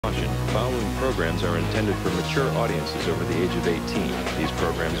following programs are intended for mature audiences over the age of 18. These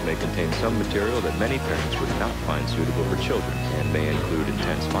programs may contain some material that many parents would not find suitable for children and may include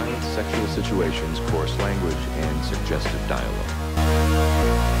intense violence, sexual situations, coarse language, and suggestive dialogue.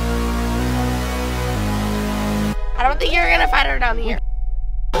 I don't think you're gonna find her down here.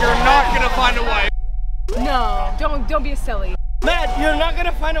 You're not gonna find a wife. No, don't be silly. Matt, you're not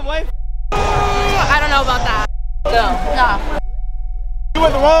gonna find a wife? I don't know about that. No. You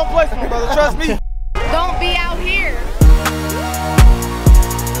went the wrong place, my brother, trust me. Don't be out here.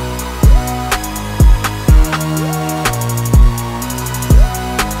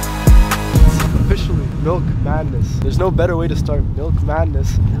 Officially Milk Madness. There's no better way to start Milk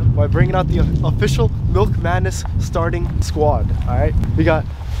Madness by bringing out the official Milk Madness starting squad. Alright? We got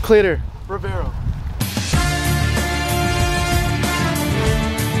Clater Rivero.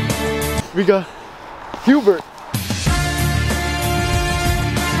 We got Hubert.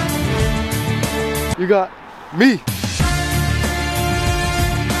 You got me.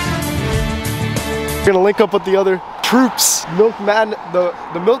 We're gonna link up with the other troops. Milk Madness, the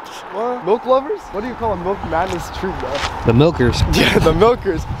milk lovers? What do you call a Milk Madness troop, bro? The milkers. Yeah, the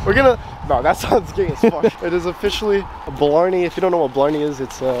milkers. We're gonna, no, that sounds gay as fuck. It is officially a Blarney. If you don't know what Blarney is,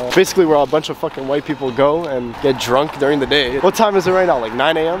 it's basically where a bunch of fucking white people go and get drunk during the day. What time is it right now? Like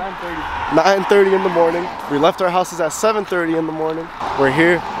 9 a.m.? 9:30 in the morning. We left our houses at 7:30 in the morning. We're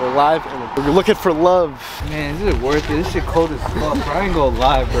here, we're live, and we're looking for love. Man, this is worth it. This shit cold as fuck, bro. I ain't gonna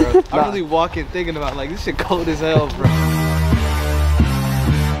lie, bro. I'm really walking thinking about like, this shit cold as hell, bro.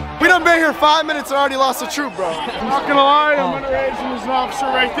 We done been here 5 minutes and already lost a troop, bro. I'm not gonna lie, I'm underage and there's an officer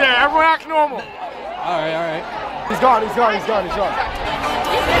right there. Everyone act normal. Alright. He's gone. Ride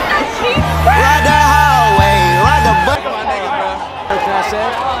the hallway, ride the butt. My nigga, bro. Can I say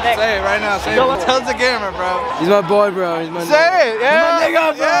it? Say it right now, say it. Tell the camera, bro. He's my boy, bro. He's my nigga. Say it, yeah. He's my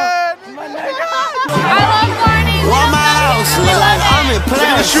nigga, bro. Yeah. He's my nigga. I love Barney. Want my house, look like I'm in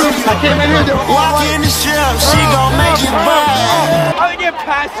place. I came in here to walk in the strip, she gon' make you buy. I'm gonna get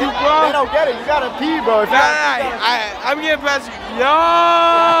past you, bro. They don't get it. You gotta pee, bro. I'm getting past you.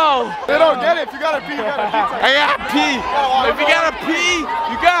 Yo! They don't get it. If you gotta pee, you gotta pee. I gotta pee. If you gotta pee,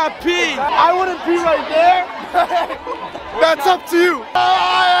 you gotta pee. I wouldn't pee right there. That's up to you.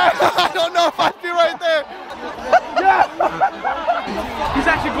 I don't know if I'd pee right there. Yeah. He's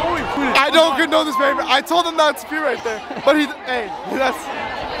actually going. I don't know this baby. I told him not to pee right there. But hey, that's.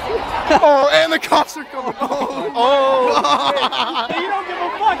 Oh, and the cops are coming. Oh. You don't give a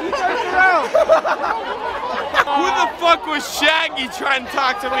fuck. He turns around. Who the fuck was Shaggy trying to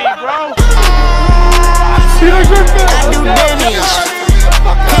talk to me, bro? I do damage.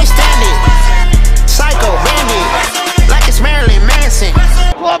 Can't stand it. Psycho, bandit. Like it's Marilyn Manson.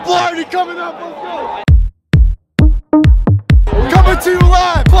 Club Blarney coming up. Let's go. Coming to you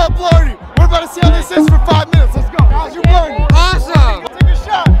live. Club Blarney. We're about to see how this is for 5 minutes. Let's go. How's your Blarney? Awesome. Take a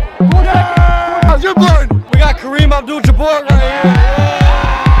shot. Yeah. How's your Blarney? We got Kareem Abdul-Jabbar right here.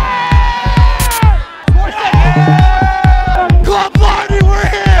 Club Blarney, we're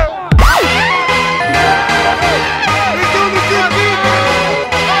here!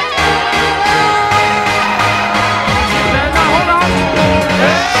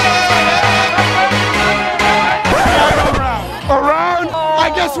 Around? I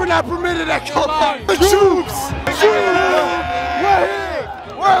guess we're not permitted at Club Blarney. The troops! We're here!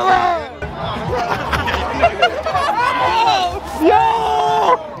 We're around!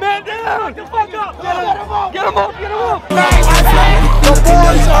 Yo! Man down! Get the fuck up! Get him up! Get him up! Looking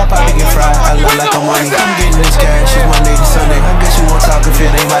at you, I'll probably get fried. I look like I'm money. I'm getting this cash. It's my lady Sunday. I guess you won't talk if it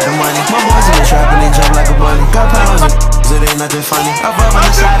ain't about the money. My boys in the trap and they jump like a bunny. Got pounds and it ain't nothing funny. I rub on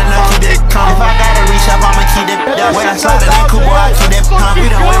the side and I keep it calm. If I gotta reach up, I'ma keep it. When I slide it, ain't cool, boy, I keep it calm. We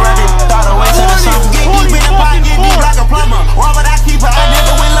done went running, thought away to the sun. Get deep in the pot, get deep like a plumber. Why would I keep her? I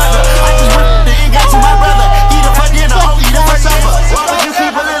never went lover. I just went and ain't got to my brother. Eat her for dinner, eat her for supper. Why would you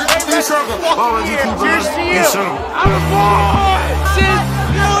keep a little sugar? Why would you keep a little sugar? I'm a boy. This is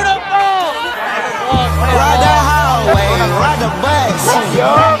beautiful. Ride the hallway, ride the bus.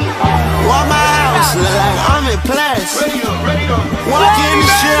 Want my house, look like I'm in place. Walk in the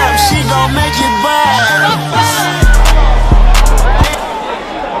strip, she gon' make you buzz.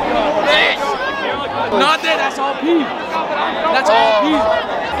 Not that, that's all pee. That's all pee.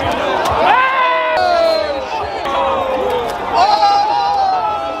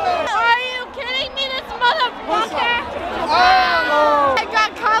 Are you kidding me, this motherfucker? I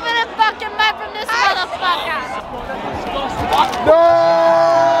got covered in fucking mud from this motherfucker. No!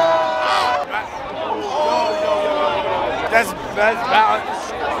 That's balance.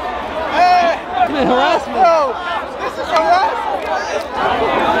 Hey! Harassment. No! This is harassment!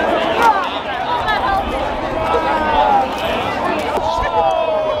 No!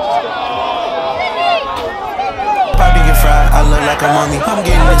 like I'm on me. I'm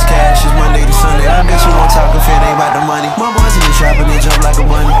getting this cash, it's Monday to Sunday. I guess you won't talk if it ain't about the money. My boys in the trap and they jump like a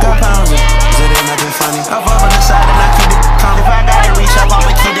bunny. Got pounds in, so it ain't nothing funny. I fall on the side and I keep it calm. If I gotta reach up,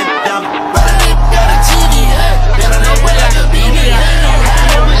 I'ma keep it down. Got a TV, they don't know what like a BB.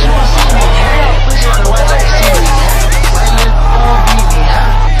 Wish you would see me, wish you would like see me.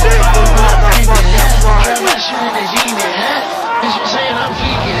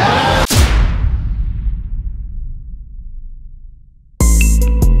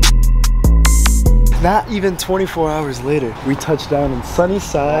 Not even 24 hours later, we touched down in sunny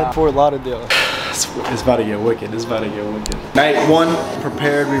side Fort Lauderdale. It's about to get wicked. It's about to get wicked. Night one,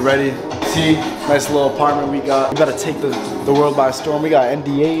 prepared, we ready. See, nice little apartment we got. We gotta take the world by storm. We got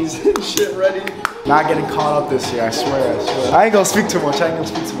NDAs and shit ready. Not getting caught up this year, I swear, I swear. I ain't gonna speak too much, I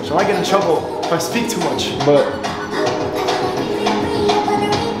might get in trouble if I speak too much, but.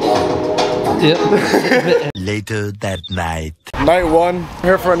 Later that night. Night one, I'm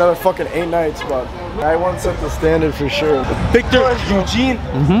here for another fucking 8 nights, but night one set the standard for sure. Victor, Eugene,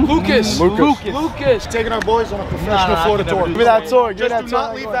 Lucas. Taking our boys on a professional Florida tour. Give me that tour, give me that tour. Do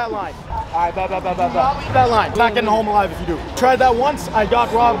not leave that line. Alright, not leave that line. Not getting home alive if you do. Tried that once, I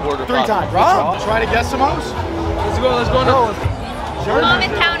got robbed 3 times. Robbed? Try to guess some house? Let's go now. Long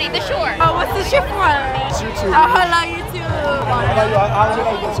County, the shore. Oh, what's the ship from? YouTube. Oh, hello, YouTube. How's it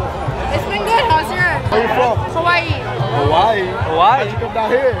going so far? It's been good. How's yours? Where you from? Hawaii. Hawaii? How'd you come down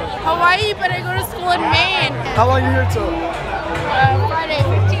here? Hawaii, but I go to school in Maine. How long you here till? Friday,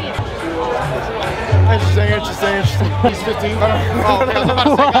 15th. Interesting. He's 15. Oh, okay. I was about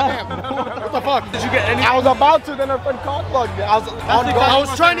to say, goddamn. What the fuck? Did you get any? I was about to, then her friend cockblocked me. I was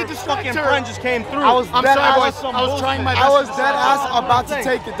trying to distract her. Friend just came through. I'm sorry, boys. I was trying my best. I was dead ass about to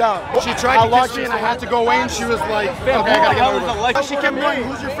take it down. She tried to kiss me and I had to go away and she was like, okay, I gotta get over. She kept going,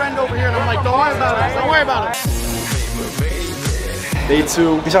 who's your friend over here? And I'm like, don't worry about it. Don't worry about it. Day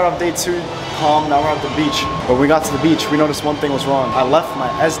 2. We started off day 2 calm, now we're at the beach. But when we got to the beach, we noticed one thing was wrong. I left my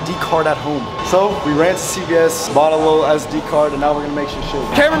SD card at home. So we ran to CVS, bought a little SD card, and now we're gonna make some shit.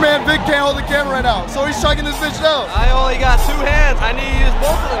 Cameraman Vic can't hold the camera right now, so he's chugging this bitch down. I only got 2 hands. I need to use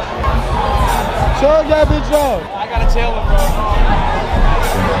both of them. Chug that bitch down. I gotta tail him, bro.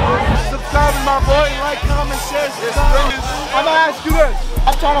 Subscribe to my boy, like, comment, share. I'm gonna ask you this.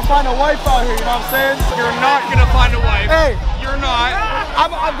 I'm trying to find a wife out here, you know what I'm saying? You're not gonna find a wife. Hey, you're not.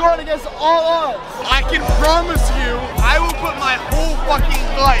 I'm going against all odds. I can promise you, I will put my whole fucking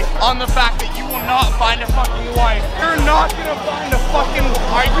life on the fact that you will not find a fucking wife. You're not gonna find a fucking,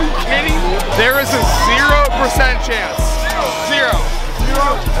 are you kidding me? There is a 0% chance. 0%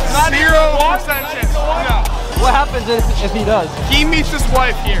 chance. No. What happens if he does? He meets his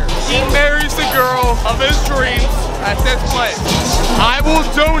wife here. He marries the girl of his dreams at this place. I will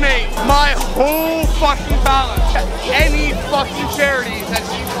donate my whole fucking balance to any fucking charities that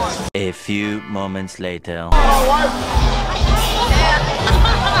she wants. A few moments later.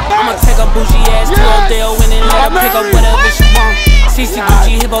 I'ma take a bougie ass to Odell and then let her pick up whatever she want. CC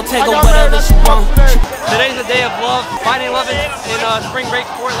Gucci Hippo take up whatever she want. Today's a day of love, finding love in spring break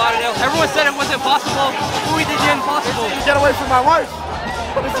Fort Lauderdale. Everyone said it wasn't possible, but we did the impossible. Get away from my wife.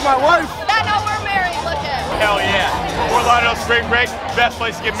 This is my wife. Yeah, no, we're married. Look at it. Hell yeah. Fort Lauderdale spring break, best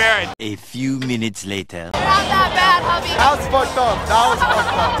place to get married. A few minutes later. Not that bad, hubby. That was fucked up. That was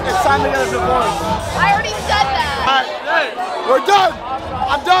fucked up. It's time to get a divorce. I already said that. Alright, we're done.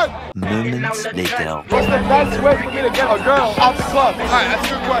 I'm done. Moments later. What's the best way for me to get a girl out the club? Alright, that's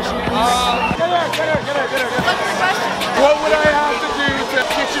a good question. Get her. What's your question? What would I have to do to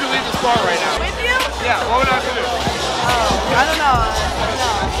get you to leave this bar right now? With you? Yeah, what would I have to do? I don't know.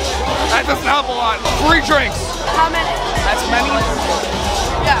 That doesn't help a lot. 3 drinks. How many? That's many?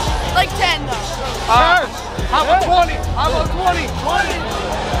 Yeah, like 10 though. How about 20? How about 20? 20?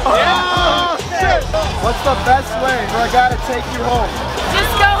 Oh, shit. What's the best way for a guy to take you home?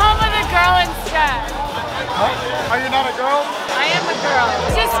 Just go home with a girl instead. Are you not a girl? I am a girl.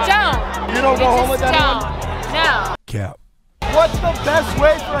 Just don't. You don't go home with Just anyone? don't. No. Cap. What's the best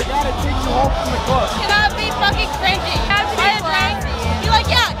way for a guy to take you home from the club? You gotta be fucking cringy. You have to be classy. You like,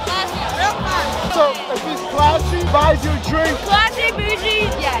 yeah, classy, real classy. So, if he's classy, buys you a drink. Classy, bougie,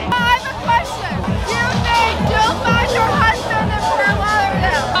 yeah. I have a question. Do you think you'll find your husband in Fort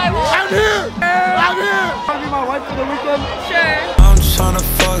Lauderdale? I will. I'm here! I'm here! Wanna be my wife for the weekend? Sure. I'm tryna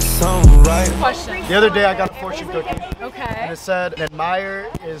fuck someone. right. Question. The other day I got a fortune cookie. Okay. And it said, Admire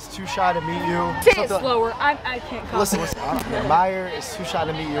is too shy to meet you. Say it slower. I can't copy. Listen. Admire is too shy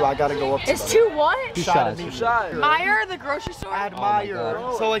to meet you. I gotta go up to It's them. too what? Too shy to meet you. Meyer, the grocery store? Admire.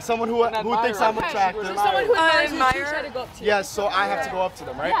 So like someone who thinks I'm attractive. So someone who admires you is too shy to go up to you. Yes, so I have to go up to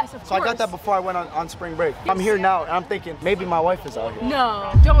them, right? Yes, of So I got course. that before I went on spring break. I'm here now, and I'm thinking maybe my wife is out here.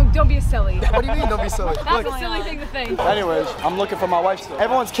 No, don't be a silly. What do you mean? Don't be silly. That's a silly thing to think. Anyways, I'm looking for my wife still.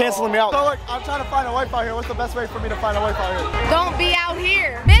 Everyone's canceling me out. So look, I'm trying to find a wife out here. What's the best way for me to find a wife out here? Don't be out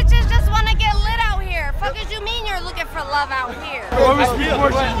here. Bitches just want to get lit out here. Fuck as you mean you're looking for love out here?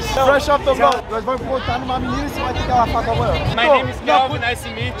 Fresh off the boat. My name is Calvin, nice to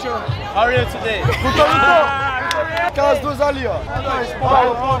meet you. How are you today? Aquelas duas ali, ó.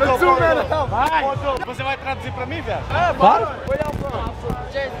 Você vai traduzir pra mim, velho? Claro.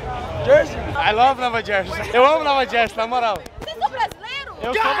 Jersey. I love Nova Jersey. Eu amo Nova Jersey, na moral. Vocês são brasileiros?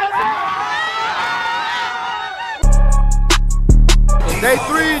 Eu sou brasileiro. Day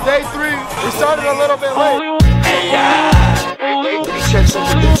three. We started a little bit late.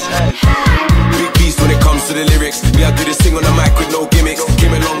 Big beast when it comes to the lyrics. Me, I do this thing on the mic with no gimmicks.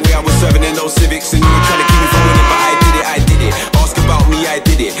 Came a long way, I was serving in those civics. And you were trying to keep me from winning, but I did it. Ask about me, I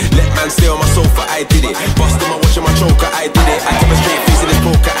did it. Let man stay on my sofa, I did it. Bust on my watch and my choker, I did it. I kept a straight face in this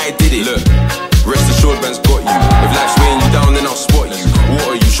poker, I did it. Look, rest assured, man's got you. If life's weighing you down, then I'll spot you.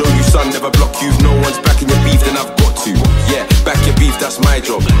 Water you, show you sun, never block you. If no one's backing your beef, then I've got to. Yeah, back your beef, that's my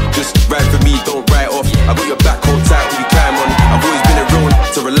job. Just ride for me, don't write off. I got your back hold tight with your climb on. I've always been a real one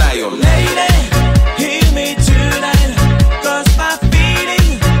to rely on. Lady, hear me tonight, cause my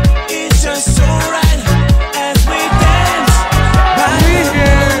feeling is just so right as we dance.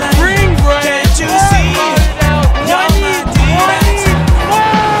 Bring break. Can't you see? You're my delight.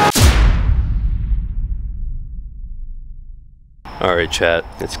 Alright chat,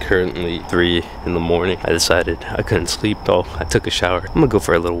 it's currently 3 in the morning. I decided I couldn't sleep though. I took a shower. I'm gonna go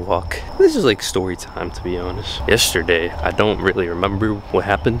for a little walk. This is like story time, to be honest. Yesterday, I don't really remember what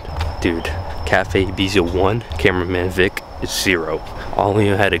happened. Dude, Cafe Ibiza 1, cameraman Vic is 0. All of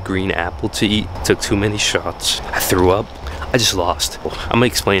you had a green apple to eat, took too many shots. I threw up. I just lost. I'm gonna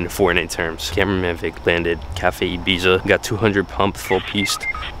explain in Fortnite terms. Cameraman Vic landed Cafe Ibiza, got 200 pump, full pieced,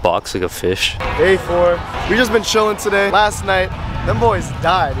 box like a fish. Day 4. We just been chilling today. Last night, them boys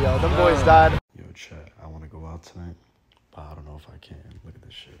died, yo. Them boys died. Yo, chat, I want to go out tonight, but I don't know if I can. Look at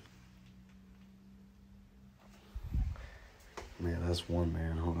this shit. Man, that's one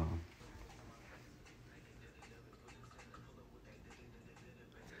man. Hold on.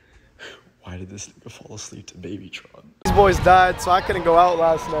 Why did this nigga fall asleep to Babytron? These boys died, so I couldn't go out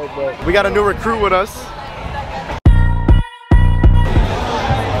last night, but we got a new recruit with us.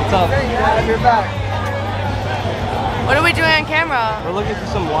 What's up? You're back. What are we doing on camera? We're looking for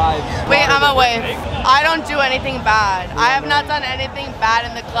some wives. Wait, I'm a wife. I don't do anything bad. I have not done anything bad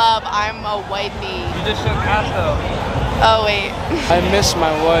in the club. I'm a wifey. You just shook ass though. Oh wait. I miss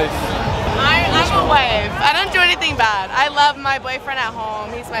my wife. I'm a wife. I don't do anything bad. I love my boyfriend at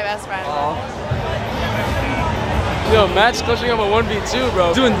home. He's my best friend. Yo, Matt's clutching up a 1v2,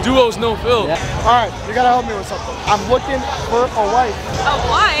 bro. Doing duos, no fill. Yeah. Alright, you gotta help me with something. I'm looking for a wife. A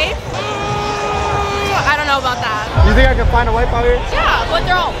wife? I don't know about that. You think I can find a wife out here? Yeah, but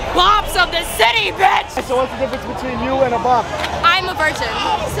they're all bops of the city, bitch! So what's the difference between you and a bop? I'm a virgin,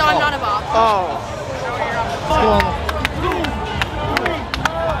 so I'm not a bop. Oh. What's going on?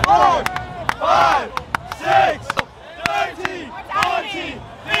 5, 6, 13, 14,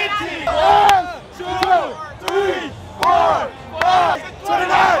 15, 1, 2, 3, 4, 5,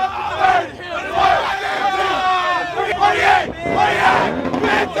 29, 30, 31, 28,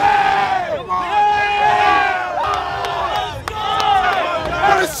 50!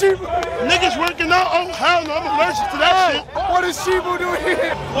 What is Shibu? Niggas working out? Oh, hell no, I'm allergic to that shit. What is Shibu doing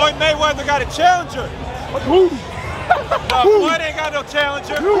here? Floyd Mayweather got a challenger. Who? No, Floyd ain't got no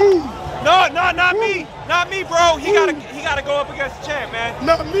challenger. Who? No, not me. Not me, bro. He gotta go up against the champ, man.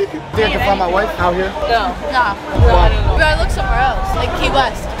 Not me. Think I can find my wife out here? No. Nah. We gotta look somewhere else, like Key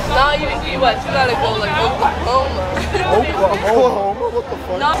West. Not even Key West. We gotta go like Oklahoma. Oklahoma? What the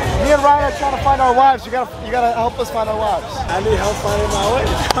fuck? No. Me and Ryan are trying to find our wives. You gotta help us find our wives. I need help finding my wife.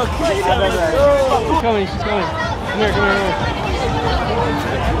 Okay. She's coming. Come here.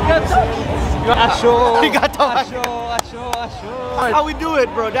 We got How we do it,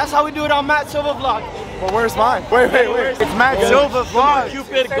 bro. That's how we do it on Matt Silva vlog. Well, where's mine? Wait. It's Matt Silva vlog.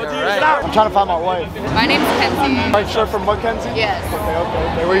 Cupid, go do your stuff. I'm trying to find my wife. My name's Kenzie. Right, shirt from Mackenzie? Yes.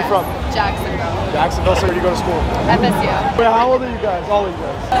 Okay. Where are you from? Jacksonville. Jacksonville. So where do you go to school? FSU. Wait, how old are you guys? All of you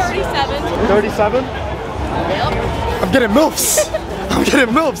guys? 37. 37? Yep. I'm getting MILFs. I'm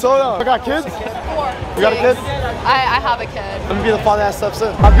getting milfs, hold on. I got kids? 4. You got a kid? I have a kid. Let me be the father that steps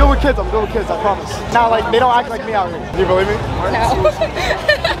in. I'm good with kids, I promise. Now, like, they don't act like me out here. Do you believe me? No.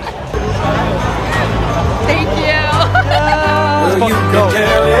 Thank you. Let's fucking go.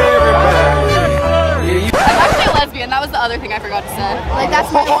 I'm actually a lesbian. That was the other thing I forgot to say. Like,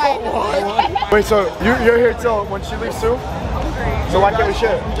 that's my wife. Wait, so you're here till when she leaves too? So why can't we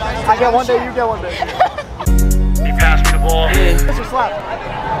share? I get one day, you get one day. He passed me the ball. What's your slap?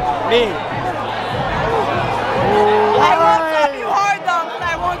 Me. I won't slap you hard though, but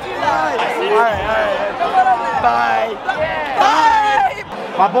I won't do that. Alright. Bye. Bye.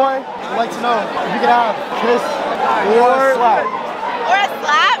 My boy, I'd like to know if you can have a kiss or a slap. Or a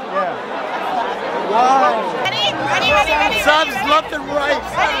slap? Yeah. Why? Ready? Subs left and right.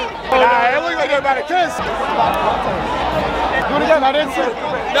 Nah, it looked like they're about to kiss. Do it again, I didn't see it.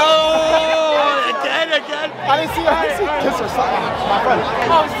 No! Again. I didn't see kiss or slap. My friend.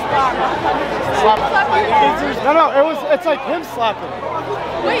 Oh, slap. No, it's like him slapping.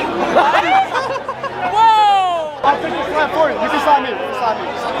 Wait, what? Whoa! I'll take the slap for you. You can slap me.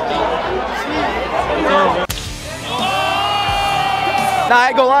 Nah, I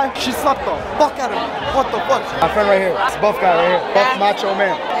ain't gonna lie. She slapped the fuck out of me. What the fuck? My friend right here. This buff guy right here. Buff macho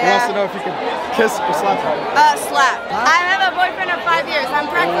man. He wants to know if you can kiss or slap her. Slap. Huh? I have a boyfriend of 5 years. I'm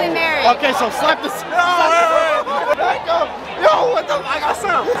practically married. Okay, so slap this. Yo, what the fuck? I got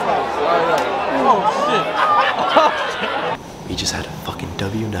some. Oh, shit. We just had a fucking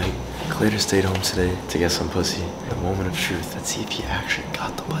W night. Claire stayed home today to get some pussy. The moment of truth. Let's see if he actually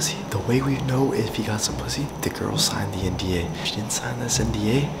got the pussy. The way we know if he got some pussy, the girl signed the NDA. If she didn't sign this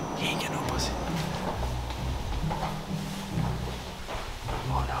NDA, he ain't get no pussy.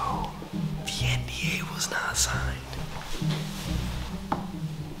 Oh no. The NDA was not signed.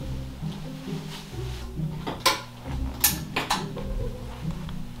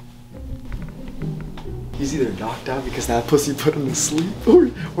 He's either knocked out because that pussy put him to sleep,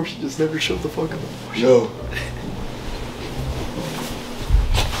 or she just never showed the fuck up. No.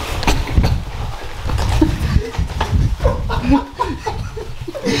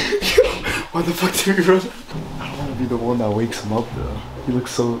 Why the fuck did we run? I don't want to be the one that wakes him up though. He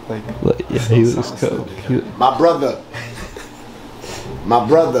looks so like. Yeah, he looks cool. My brother. My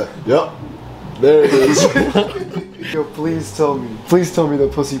brother. Yep. There it is. Yo, please tell me the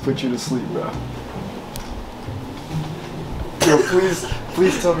pussy put you to sleep, bro. Yo, please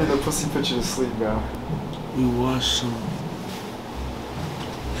tell me the pussy put you to sleep, bro. We watched some.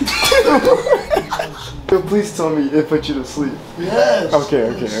 Yo, please tell me it put you to sleep. Yes.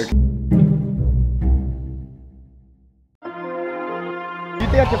 Okay. You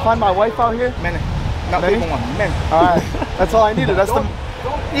think I can find my wife out here? Men. Not people want men. Alright, that's all I needed. That's don't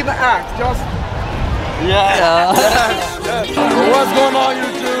even act, just. Yeah. What's going on,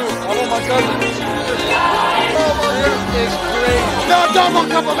 YouTube? I want my cousin. It's great. No, double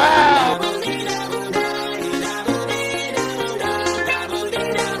cup of half.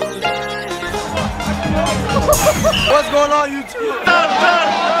 What's going on, YouTube?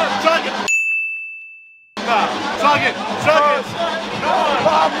 Chug it.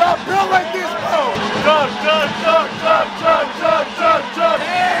 I'm not built like this, bro. Chug.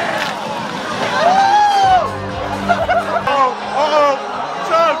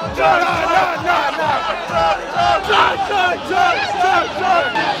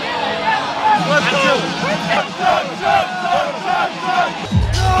 Let's go.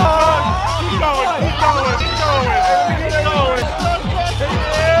 Keep going.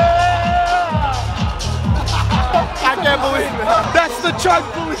 I can't believe it. That's the chug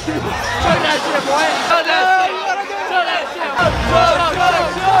belief. Chug that shit, boy. Chug that shit.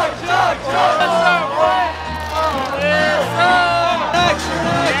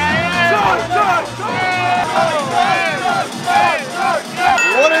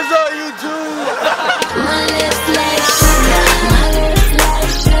 What is up, YouTube? My lips like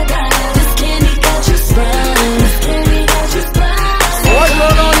sugar, this candy got you sprung, What's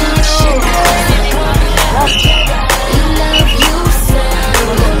going on, YouTube?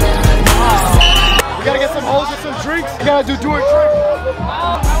 We gotta get some hoes and some drinks. We gotta do it drink.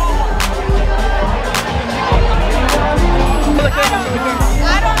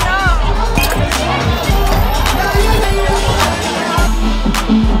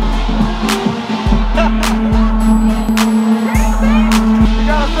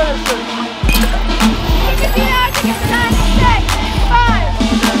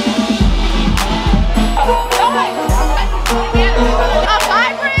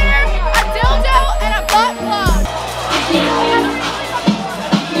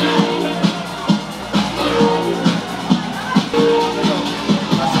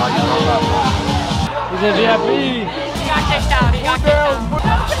 He's a VIP. He got kicked out. He got kicked out.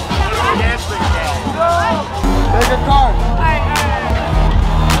 There's your card. Alright.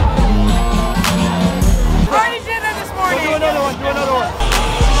 Already did that this morning. Do another one.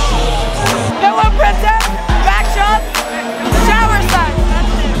 No one princess. Back shot. Shower side.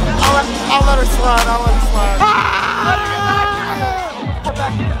 I'll let her slide.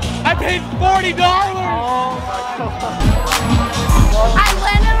 I paid $40. I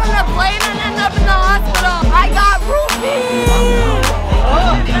landed on a plane and ended up in the hospital. I got roofied.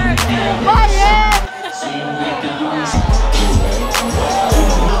 My head.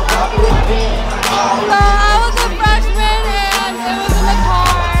 I was a freshman and it was in the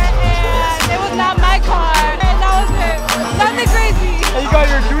car and it was not my car and that was it. Nothing crazy. And you got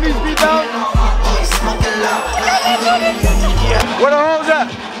your duties beat down? Where the hell's at?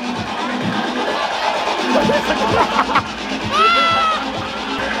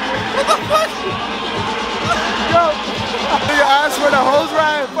 What the fuck? Yo, you asked where the hose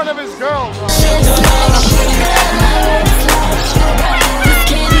right in front of his girl, bro.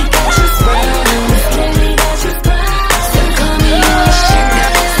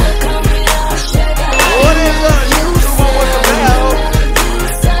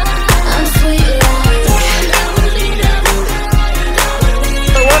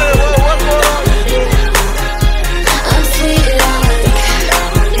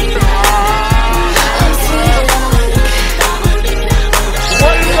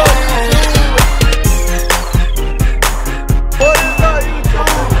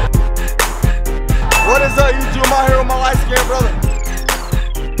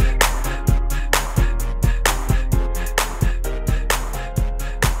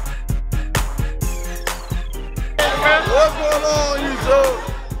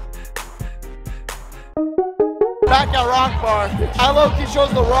 Back at Rock Bar, I low-key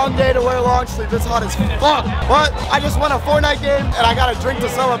chose the wrong day to wear long sleeves. It's hot as fuck. But I just won a Fortnite game and I got a drink to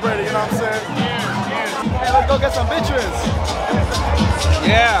celebrate it, you know what I'm saying? Hey, let's go get some bitches.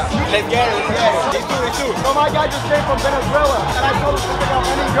 Yeah, let's get it. These two. So my guy just came from Venezuela and I told him to pick up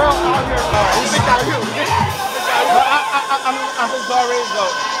any girl out here. He picked out you. I'm so sorry,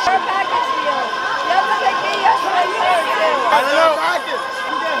 though. Our package deal. You have to take me yesterday. You did too. I don't know.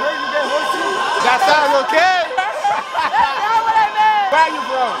 You get hurt, you get hurt too. That sounds okay. That's not what I meant. Where are you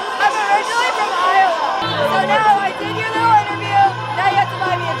from? I'm originally from Iowa. So now I did your little interview. Now you have to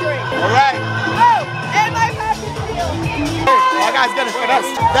buy me a drink. All right. Oh, and my package deal. Hey, my guy's getting finesse.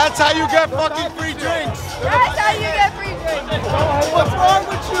 That's how you get fucking free drinks. That's how you get free drinks. What's wrong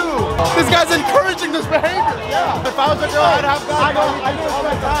with you? This guy's encouraging this behavior. Yeah. If I was a girl, I'd have guys. I do it all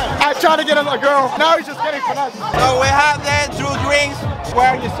the time. I try to get him a girl. Now he's just getting finesse. So we have that through drinks.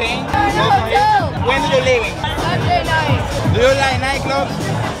 Where are you staying? When are you leaving? Sunday night. Do you like nightclubs?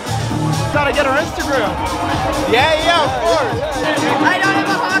 Gotta get her Instagram. Yeah, of course. I don't have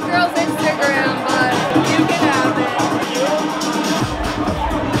a hot girl's Instagram, but you can have it.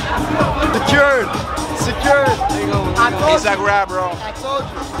 Secured. Instagram, bro. I told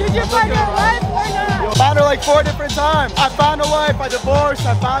you. Did you find your wife or not? Found her like 4 different times. I found a wife, I divorced.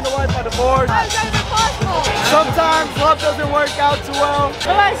 I found a wife, I divorced. How is that even possible? Sometimes love doesn't work out too well.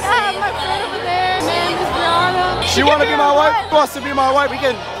 Oh my God, my friend over there, man, Miss Brianna. She wanna be my wife? She wants to be my wife. We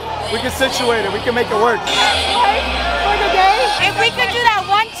can situate it. We can make it work. For the day? If we could do that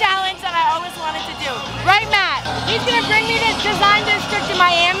one challenge that I always wanted to do. Right, Matt? He's gonna bring me to Design District in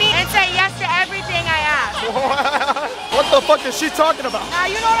Miami and say yes to everything I ask. What the fuck is she talking about? Now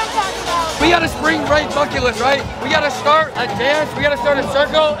you know what I'm talking about. We got a spring break bucket list, right? We gotta start a dance, we gotta start a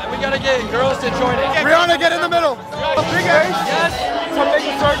circle, and we gotta get girls to join it. Brianna, get in the middle. Big H. Yes. So make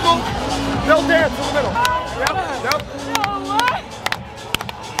a circle. They'll dance in the middle. Yep. No, what?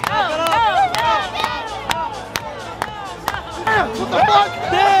 No. What the fuck?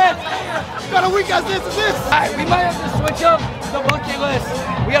 Dance! Got a weak ass dance to this. Alright, we might have to switch up the bucket list.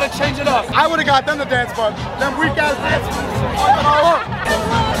 We gotta change it up. I would've got them to dance, but them weak ass dances all up.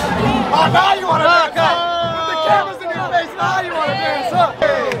 Oh, now you wanna dance up. With the cameras in your face, now you wanna dance up.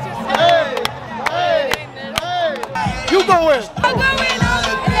 Hey. You go in. I'll go in.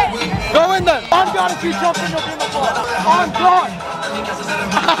 Go in then. On God, if you jump in, you'll be in the ball. On God.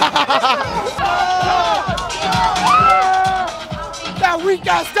 That weak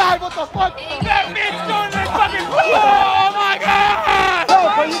ass dive, what the fuck? That bitch doing that fucking oh my God! No,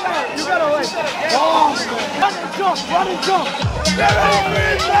 but you gotta like, oh, run and jump. Get over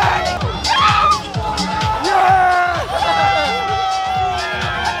his back! Yeah!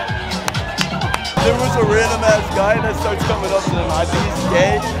 There was a random ass guy that starts coming up to him. I think he's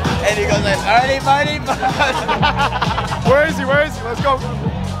gay, and he goes like, "Alrighty, buddy." Where is he? Let's go.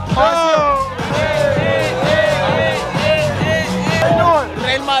 Oh, hey.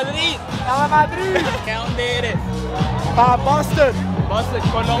 Madrid. Real Madrid. ¿De dónde eres? Boston. Boston,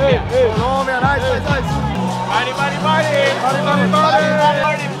 Colombia. Colombia, nice. Party, party, party.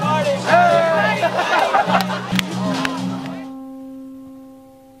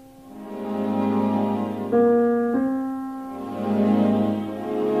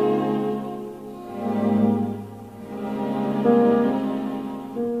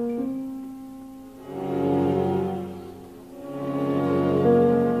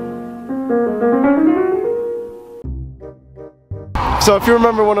 So if you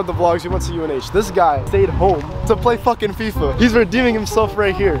remember one of the vlogs, we went to UNH. This guy stayed home to play fucking FIFA. He's redeeming himself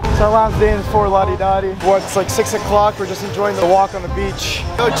right here. It's our last day in Fort Lauderdale. What, it's like 6 o'clock. We're just enjoying the walk on the beach.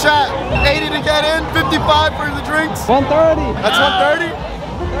 Yo, chat, 80 to get in, 55 for the drinks. 130. That's 130?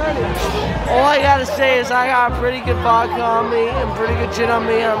 All I gotta say is I got pretty good vodka on me and pretty good gin on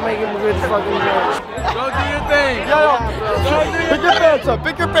me. I'm making good fucking drinks. Go do your thing. Yo, pick your pants up,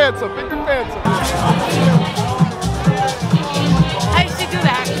 pick your pants up, pick your pants up. I used to do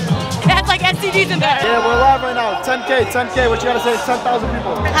that. That's like STDs in there. Yeah, we're live right now. 10K, what you gotta say? 10,000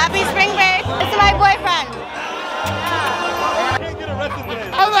 people. Happy spring break. This is my boyfriend.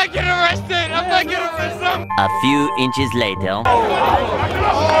 I'm not getting arrested. I'm not getting arrested. A few inches later.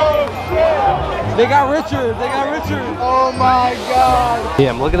 They got Richard. They got Richard. Oh my god.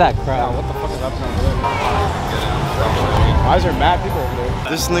 Damn, look at that crowd. What the fuck is happening over there? Why is there mad people over there?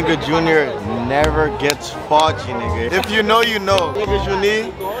 This nigga Junior never gets faulty, nigga. If you know, you know. Nigga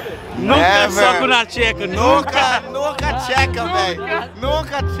Junior, Nunca never. soco na checa. Nunca checa, velho.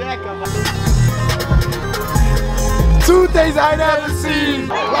 Nunca checa, velho. 2 things I never seen.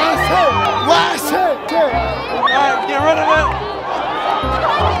 Last hit. Alright, get rid of it.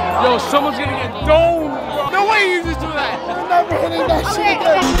 Yo, someone's gonna get domed. No way you just do that. I'm never hitting that shit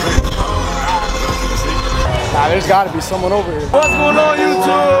again. Nah, there's gotta be someone over here. What's going on, YouTube?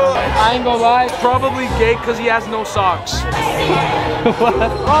 I ain't gonna lie, probably gay because he has no socks. What?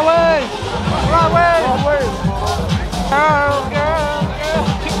 Wrong way! Wrong way! Wrong way. Girl.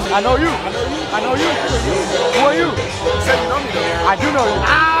 I know you. Who are you? You said you know me though. I do know you.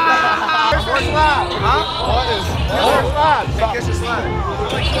 Where's slide? Huh? What is? Where's slide? Guess your slide.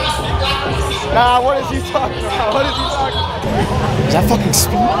 Nah, what is he talking about? Is that fucking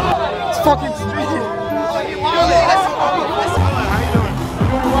speed? It's fucking speed. How you doing?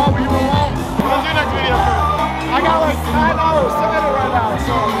 You doing well? What's your next video? I got like 9 hours to edit right now,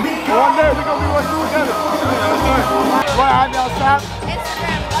 so one day we're gonna be working together. What, I'm outside?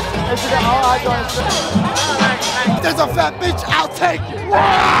 Instagram, oh, I go Instagram. There's a fat bitch, I'll take it.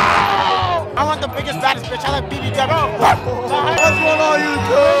 Wow! I want the biggest, baddest bitch. I like BBW. What's going on,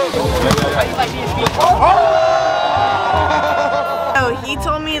 YouTube? Oh, he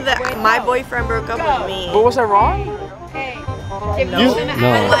told me that my boyfriend broke up with me. But was I wrong? No.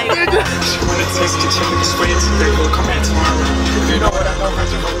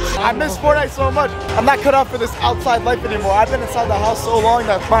 I miss Fortnite so much. I'm not cut out for this outside life anymore. I've been inside the house so long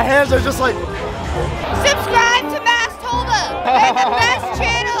that my hands are just like... Subscribe to Bass Tolda. They're the best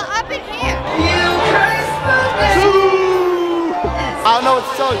channel up in here. I don't know what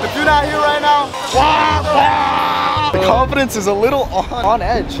to tell you. If you're not here right now, the confidence is a little on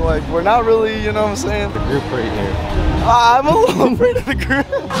edge. Like, we're not really, you know what I'm saying? The group right here. I'm a little afraid of the group.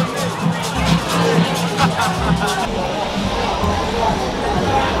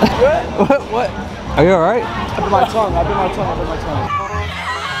 What? Are you alright? I bit my tongue.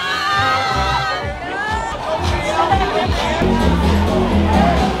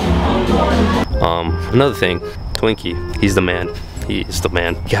 Another thing, Twinkie, he's the man. He is the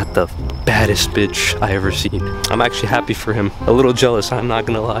man. Got the baddest bitch I ever seen. I'm actually happy for him. A little jealous, I'm not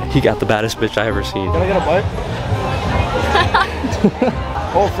gonna lie. He got the baddest bitch I ever seen. Can I get a bite?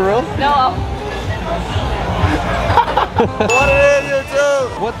 Oh, for real? No. What is it,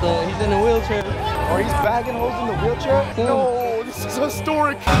 dude? What the? He's in a wheelchair. Oh, he's bagging holes in the wheelchair? No, this is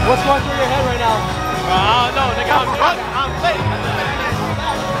historic. What's going through your head right now? I don't know, nigga, I'm drunk. I'm late.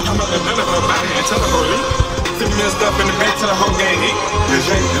 You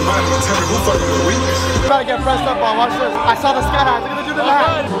better get pressed up on. Watch this. I saw the skyline. They're gonna do the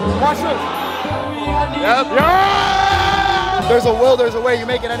line. Watch this. Yep. Yeah! There's a will, there's a way. You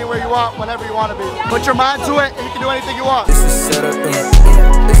make it anywhere you want, whenever you want to be. Put your mind to it, and you can do anything you want. This is setup, this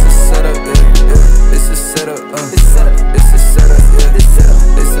is setup, this is setup, this is setup, this is setup, this is setup,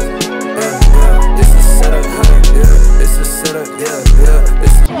 this is setup, this is setup,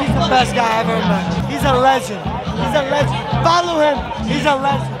 He's the best guy I've ever met. He's a legend. Follow him. He's a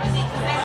legend.